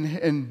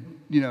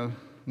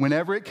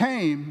whenever it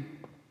came.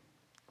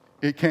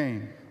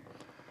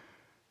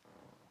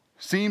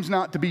 Seems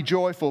not to be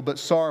joyful, but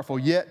sorrowful.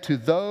 Yet to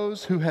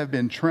those who have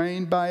been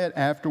trained by it,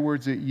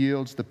 afterwards it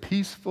yields the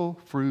peaceful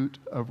fruit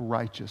of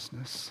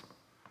righteousness.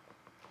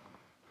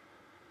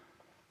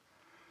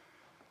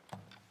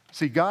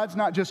 See, God's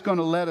not just going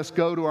to let us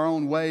go to our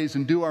own ways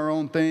and do our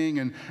own thing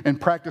and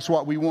practice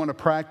what we want to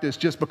practice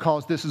just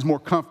because this is more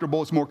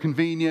comfortable, it's more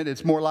convenient,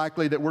 it's more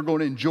likely that we're going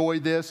to enjoy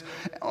this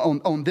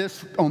on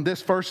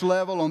this first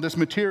level, on this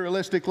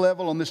materialistic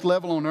level, on this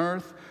level on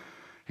earth.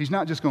 He's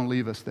not just going to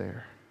leave us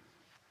there.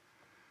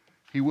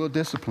 He will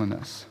discipline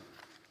us.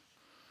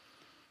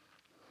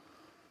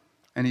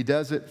 And he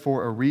does it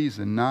for a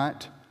reason,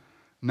 not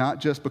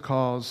just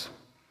because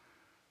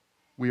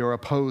we are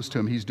opposed to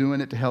him. He's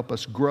doing it to help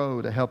us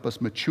grow, to help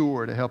us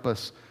mature, to help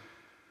us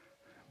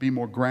be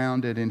more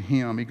grounded in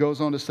him. He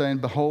goes on to say, and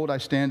behold, I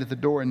stand at the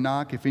door and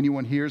knock. If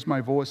anyone hears my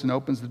voice and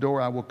opens the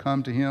door, I will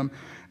come to him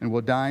and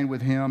will dine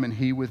with him and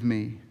he with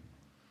me.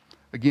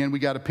 Again, we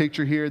got a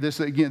picture here. This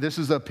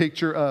is a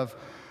picture of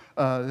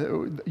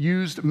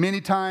used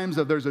many times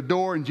of there's a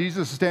door and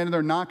Jesus is standing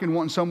there knocking,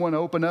 wanting someone to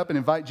open up and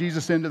invite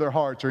Jesus into their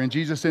hearts or in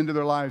Jesus into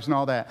their lives and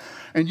all that.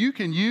 And you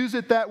can use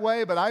it that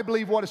way, but I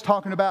believe what it's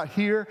talking about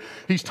here,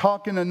 he's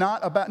talking not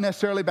about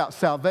necessarily about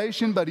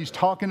salvation, but he's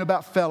talking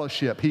about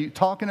fellowship. He's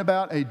talking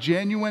about a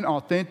genuine,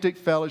 authentic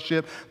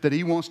fellowship that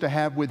he wants to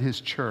have with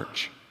his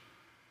church.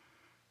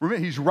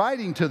 Remember, he's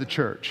writing to the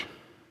church.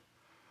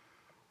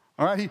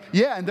 All right,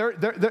 and they're,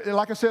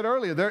 like I said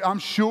earlier, I'm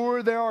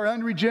sure there are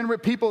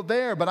unregenerate people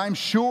there, but I'm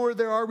sure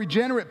there are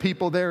regenerate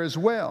people there as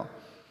well.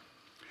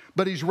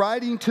 But he's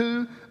writing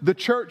to the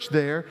church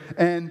there,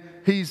 and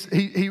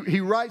he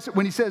writes,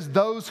 when he says,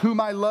 those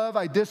whom I love,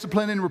 I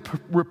discipline and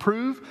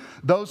reprove.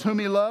 Those whom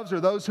he loves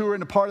are those who are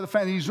in a part of the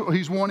family.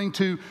 He's wanting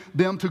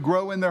them to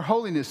grow in their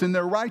holiness, in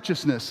their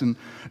righteousness.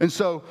 And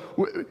so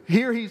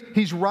here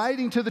he's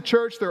writing to the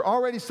church. They're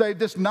already saved.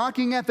 This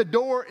knocking at the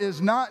door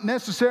is not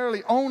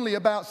necessarily only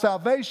about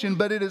salvation,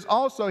 but it is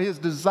also his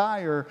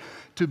desire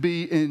to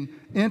be in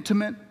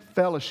intimate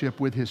fellowship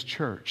with his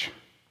church.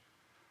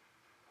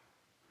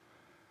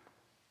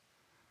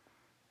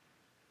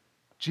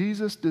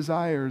 Jesus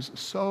desires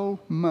so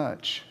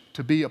much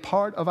to be a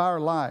part of our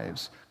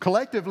lives.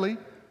 Collectively,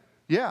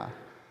 yeah.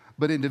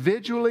 But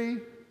individually,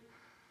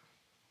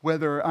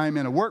 whether I'm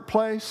in a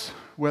workplace,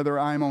 whether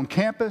I'm on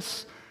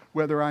campus,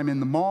 whether I'm in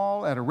the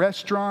mall, at a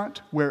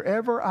restaurant,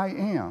 wherever I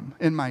am,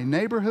 in my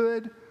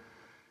neighborhood,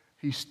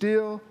 he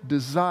still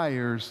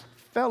desires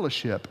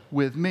fellowship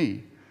with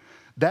me.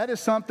 That is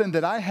something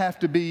that I have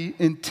to be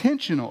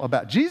intentional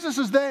about. Jesus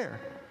is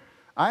there.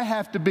 I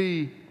have to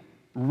be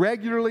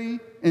regularly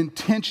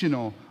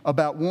intentional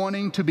about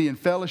wanting to be in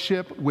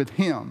fellowship with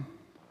him.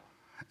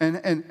 And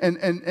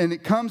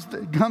it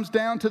comes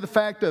down to the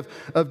fact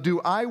of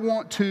do I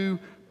want to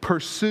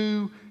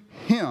pursue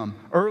him?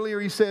 Earlier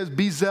he says,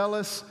 be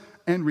zealous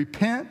and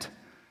repent.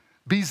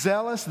 Be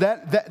zealous.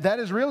 That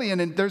is really,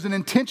 there's an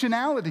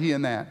intentionality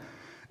in that.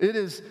 It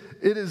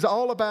is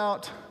all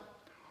about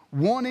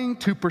wanting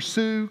to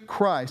pursue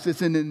Christ.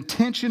 It's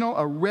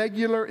a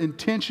regular,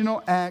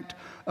 intentional act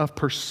of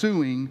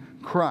pursuing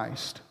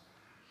Christ.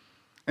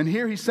 And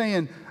here he's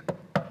saying,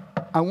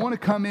 I want to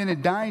come in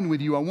and dine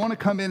with you. I want to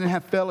come in and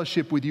have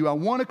fellowship with you. I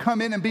want to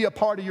come in and be a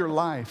part of your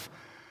life.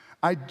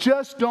 I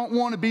just don't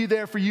want to be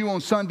there for you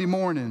on Sunday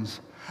mornings.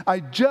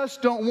 I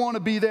just don't want to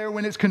be there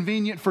when it's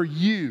convenient for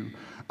you.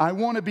 I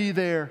want to be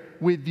there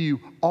with you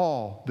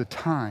all the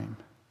time.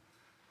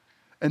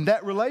 And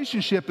that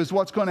relationship is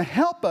what's going to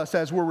help us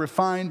as we're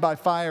refined by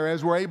fire,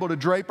 as we're able to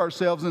drape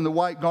ourselves in the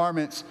white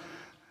garments,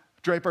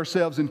 drape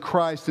ourselves in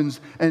Christ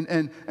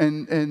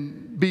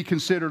and be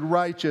considered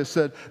righteous.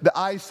 The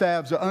eye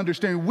salves of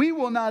understanding. We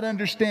will not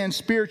understand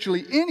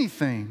spiritually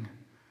anything,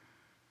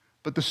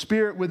 but the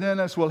Spirit within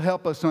us will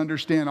help us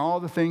understand all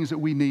the things that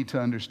we need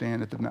to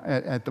understand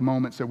at the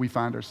moments that we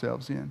find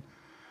ourselves in.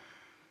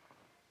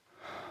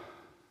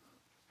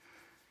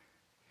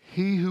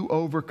 He who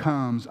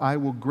overcomes, I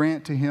will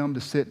grant to him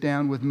to sit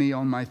down with me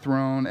on my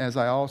throne, as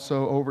I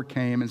also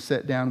overcame and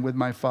sat down with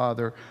my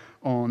Father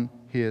on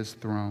his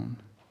throne.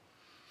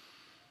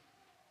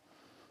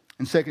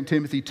 In 2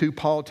 Timothy 2,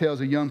 Paul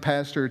tells a young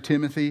pastor,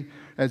 Timothy,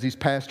 as he's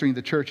pastoring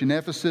the church in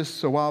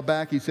Ephesus a while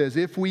back, he says,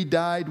 if we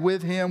died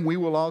with him, we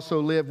will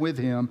also live with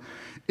him.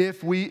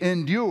 If we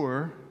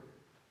endure,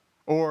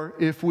 or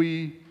if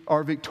we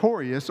are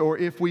victorious, or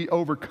if we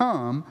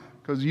overcome,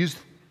 because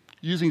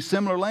using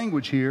similar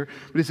language here,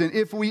 but he's saying,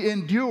 if we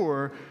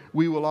endure,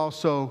 we will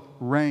also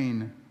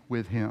reign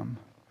with him.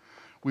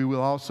 We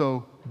will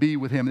also be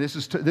with him. This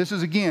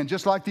is again,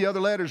 just like the other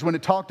letters when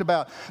it talked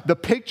about the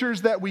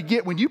pictures that we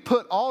get. When you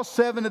put all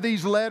 7 of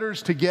these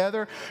letters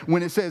together,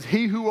 when it says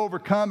he who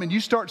overcome, and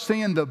you start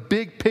seeing the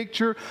big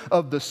picture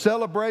of the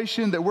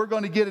celebration that we're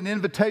going to get an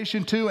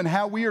invitation to, and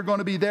how we are going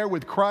to be there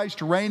with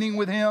Christ reigning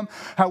with him,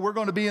 how we're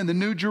going to be in the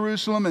new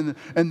Jerusalem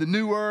and the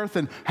new earth,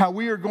 and how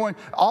we are going,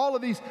 all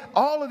of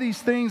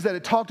these things that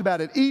it talked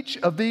about at each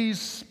of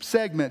these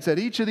segments, at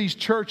each of these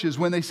churches,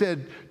 when they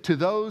said to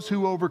those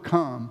who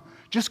overcome.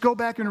 Just go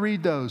back and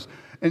read those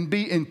and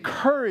be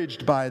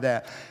encouraged by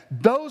that.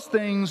 Those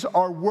things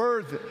are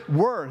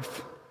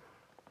worth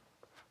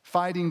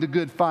fighting the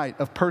good fight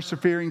of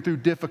persevering through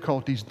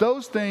difficulties.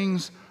 Those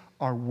things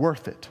are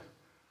worth it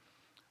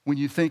when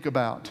you think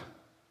about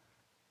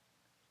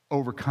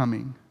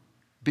overcoming,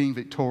 being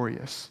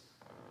victorious,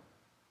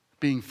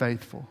 being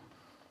faithful.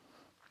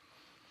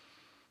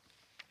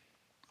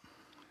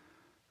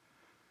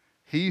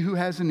 He who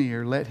has an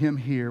ear, let him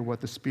hear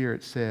what the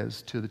Spirit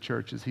says to the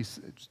churches.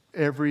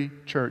 Every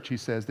church he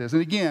says this.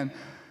 And again,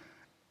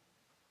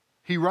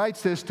 he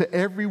writes this to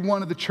every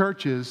one of the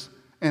churches,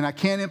 and I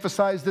can't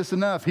emphasize this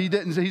enough.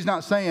 He's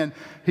not saying,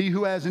 he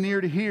who has an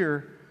ear to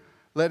hear,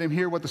 let him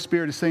hear what the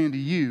Spirit is saying to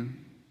you,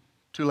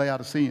 to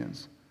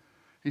Laodiceans.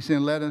 He's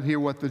saying, let us hear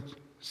what they're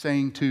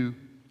saying to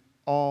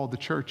all the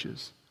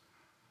churches.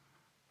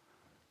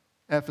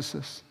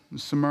 Ephesus,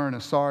 Smyrna,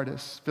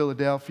 Sardis,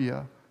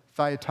 Philadelphia,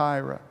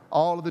 Thyatira,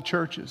 all of the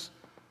churches.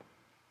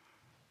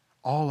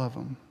 All of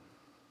them.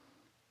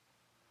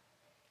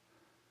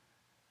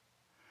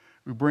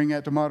 We bring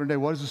that to modern day.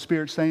 What is the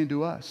Spirit saying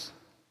to us?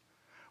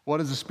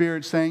 What is the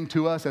Spirit saying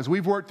to us? As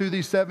we've worked through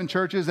these 7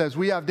 churches, as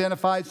we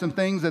identified some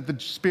things that the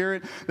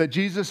Spirit, that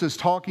Jesus is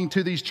talking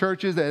to these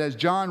churches, that as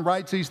John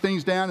writes these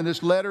things down, and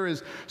this letter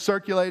is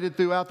circulated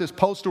throughout this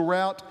postal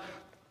route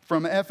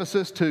from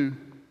Ephesus to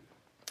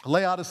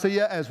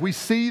Laodicea, as we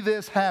see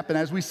this happen,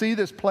 as we see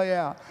this play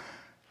out,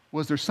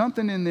 was there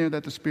something in there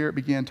that the Spirit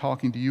began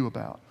talking to you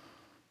about?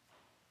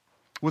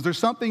 Was there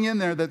something in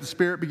there that the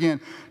Spirit began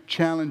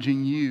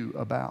challenging you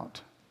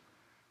about?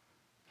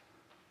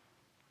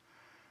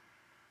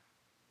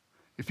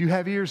 If you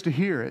have ears to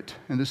hear it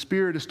and the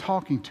Spirit is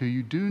talking to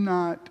you, do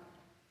not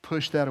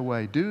push that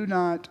away. Do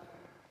not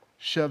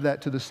shove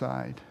that to the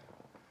side.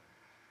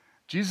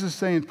 Jesus is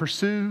saying,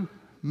 pursue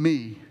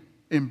me.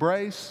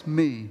 Embrace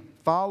me.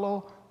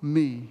 Follow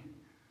me.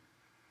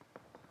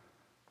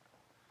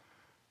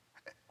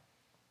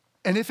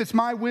 And if it's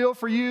my will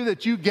for you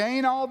that you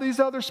gain all these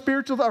other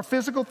spiritual or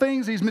physical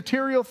things, these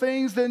material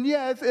things, then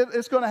yeah,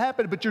 it's going to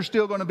happen, but you're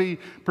still going to be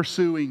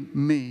pursuing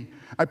me.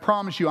 I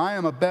promise you, I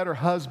am a better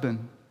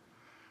husband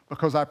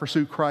because I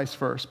pursued Christ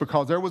first.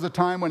 Because there was a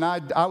time when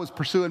I was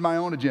pursuing my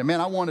own agenda.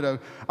 Man, I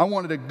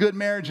wanted a good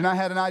marriage, and I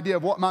had an idea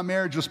of what my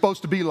marriage was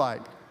supposed to be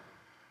like.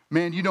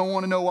 Man, you don't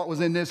want to know what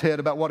was in this head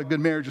about what a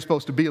good marriage is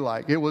supposed to be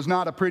like. It was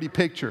not a pretty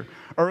picture.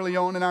 Early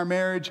on in our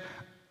marriage,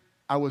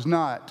 I was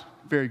not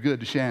very good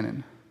to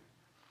Shannon.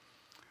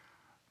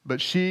 But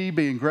she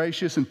being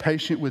gracious and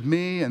patient with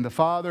me, and the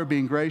Father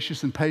being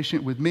gracious and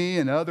patient with me,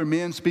 and other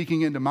men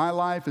speaking into my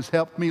life has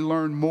helped me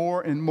learn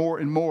more and more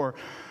and more.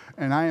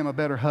 And I am a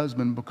better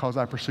husband because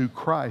I pursue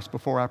Christ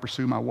before I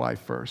pursue my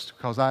wife first.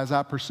 Because as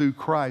I pursue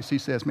Christ, he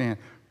says, man,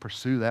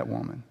 pursue that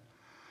woman.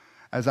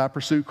 As I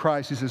pursue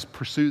Christ, he says,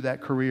 pursue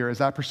that career. As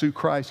I pursue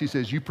Christ, he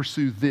says, you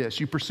pursue this,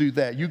 you pursue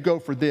that, you go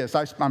for this.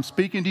 I'm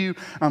speaking to you,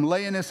 I'm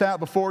laying this out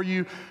before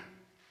you,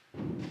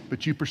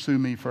 but you pursue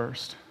me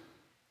first.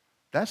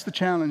 That's the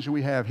challenge that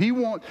we have. He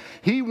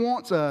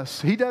wants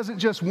us, he doesn't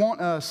just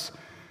want us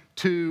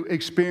to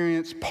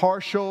experience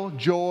partial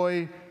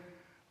joy,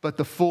 but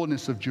the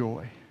fullness of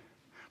joy.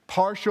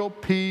 Partial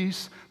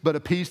peace, but a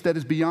peace that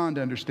is beyond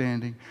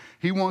understanding.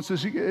 He wants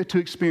us to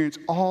experience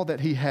all that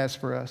he has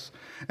for us.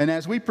 And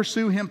as we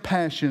pursue him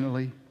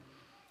passionately,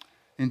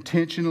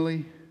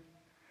 intentionally,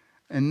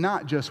 and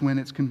not just when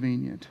it's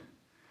convenient,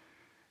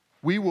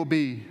 we will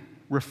be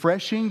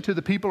refreshing to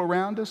the people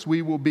around us.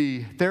 We will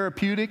be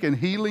therapeutic and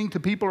healing to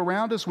people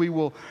around us. We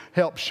will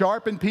help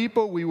sharpen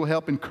people. We will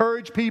help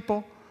encourage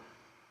people.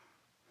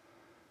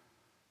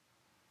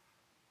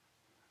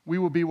 We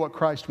will be what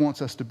Christ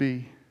wants us to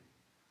be.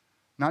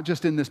 Not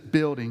just in this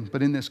building,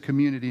 but in this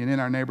community and in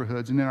our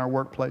neighborhoods and in our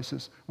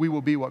workplaces. We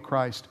will be what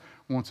Christ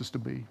wants us to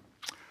be.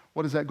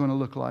 What is that going to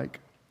look like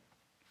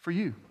for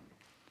you?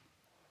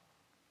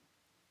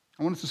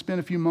 I want us to spend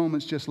a few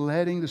moments just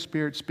letting the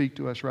Spirit speak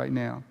to us right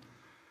now.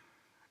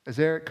 As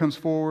Eric comes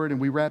forward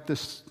and we wrap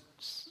this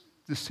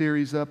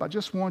series up, I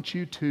just want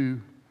you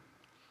to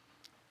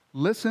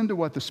listen to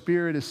what the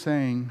Spirit is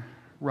saying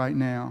right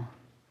now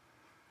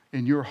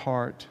in your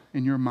heart,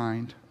 in your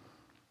mind.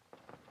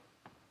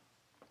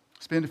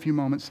 Spend a few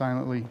moments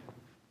silently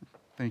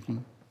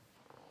thinking.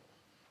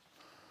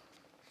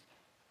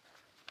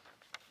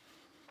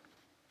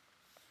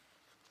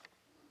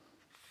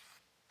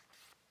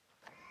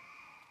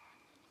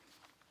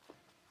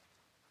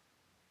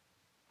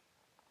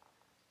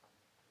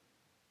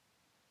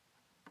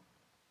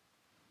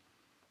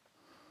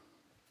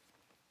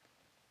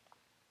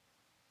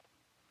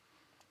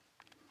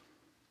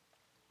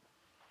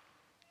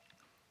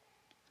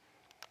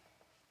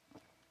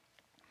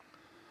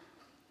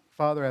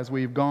 Father, as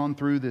we've gone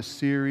through this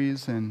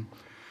series and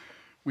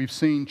we've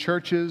seen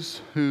churches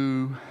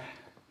who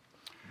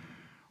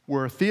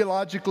were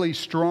theologically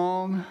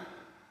strong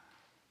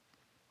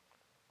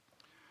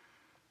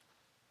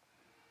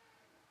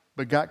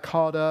but got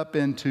caught up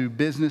into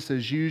business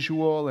as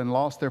usual and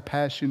lost their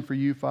passion for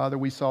you, Father.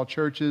 We saw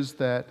churches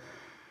that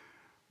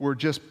were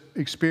just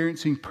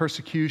experiencing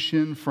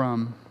persecution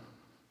from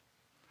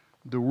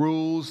the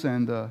rules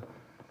and the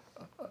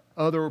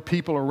other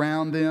people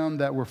around them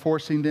that were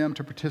forcing them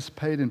to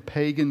participate in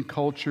pagan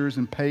cultures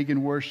and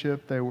pagan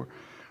worship.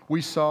 We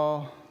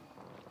saw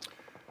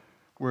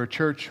where a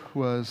church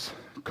was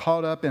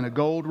caught up in a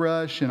gold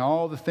rush and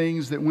all the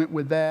things that went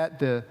with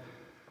that.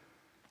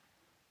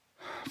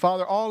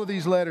 Father, all of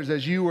these letters,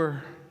 as you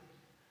were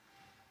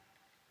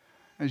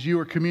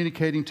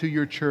communicating to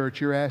your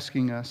church, you're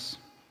asking us,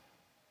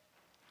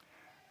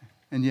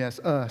 and yes,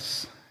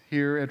 us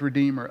here at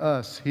Redeemer,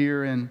 us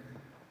here in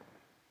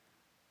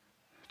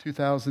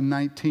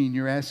 2019,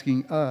 you're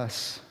asking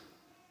us,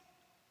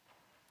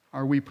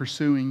 are we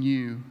pursuing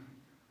you?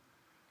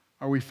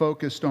 Are we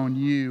focused on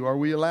you? Are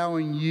we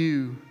allowing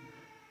you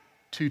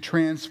to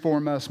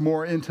transform us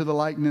more into the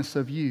likeness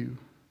of you.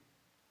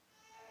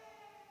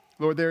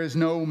 Lord, there is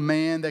no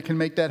man that can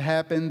make that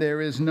happen. There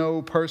is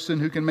no person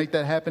who can make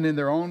that happen in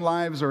their own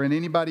lives or in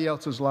anybody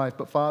else's life.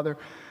 But Father,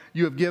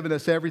 you have given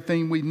us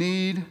everything we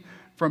need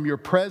from your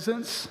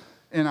presence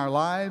in our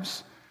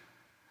lives,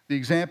 the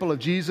example of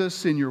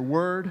Jesus in your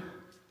word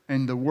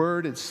and the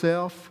word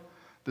itself,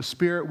 the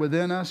Spirit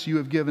within us. You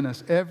have given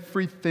us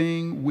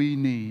everything we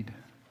need.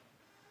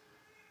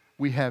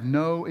 We have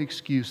no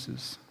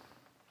excuses.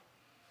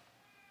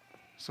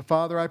 So,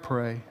 Father, I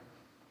pray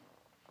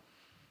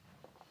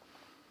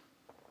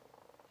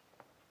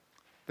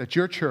that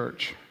your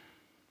church,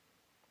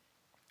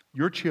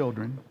 your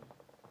children,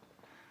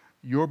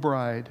 your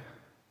bride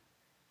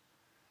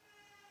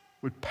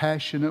would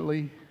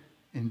passionately,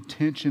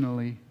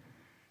 intentionally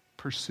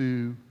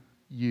pursue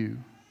you.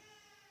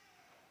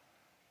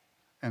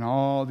 And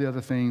all the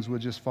other things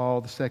would just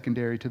fall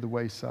secondary to the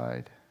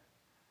wayside.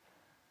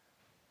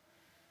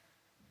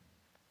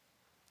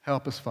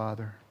 Help us,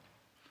 Father.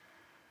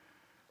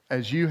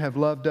 As you have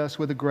loved us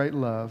with a great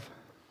love,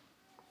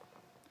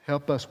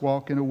 help us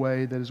walk in a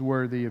way that is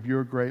worthy of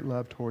your great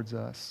love towards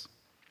us.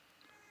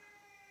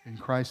 In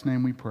Christ's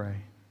name we pray.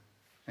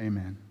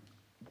 Amen.